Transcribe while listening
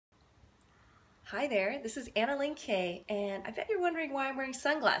Hi there, this is Ling Kaye, and I bet you're wondering why I'm wearing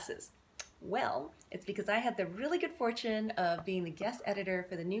sunglasses. Well, it's because I had the really good fortune of being the guest editor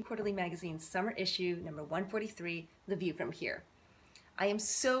for the new quarterly magazine's summer issue, number 143, The View from Here. I am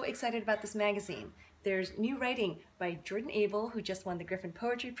so excited about this magazine. There's new writing by Jordan Abel, who just won the Griffin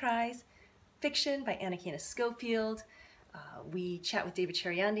Poetry Prize, fiction by Anna Kena Schofield. We chat with David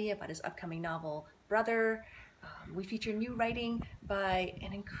Cheriandi about his upcoming novel, Brother. We feature new writing by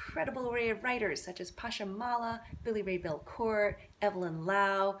an incredible array of writers such as Pasha Malla, Billy Ray Belcourt, Evelyn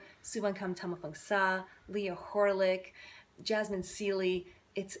Lau, Suvankam Tamafung Sa, Leah Horlick, Jasmine Seeley.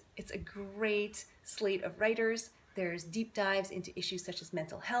 It's a great slate of writers. There's deep dives into issues such as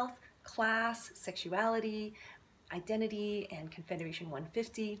mental health, class, sexuality, identity, and Confederation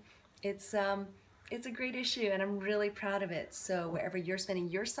 150. It's a great issue and I'm really proud of it. So wherever you're spending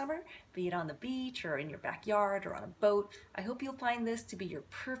your summer, be it on the beach or in your backyard or on a boat, I hope you'll find this to be your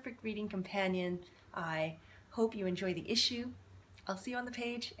perfect reading companion. I hope you enjoy the issue. I'll see you on the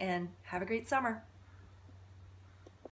page and have a great summer.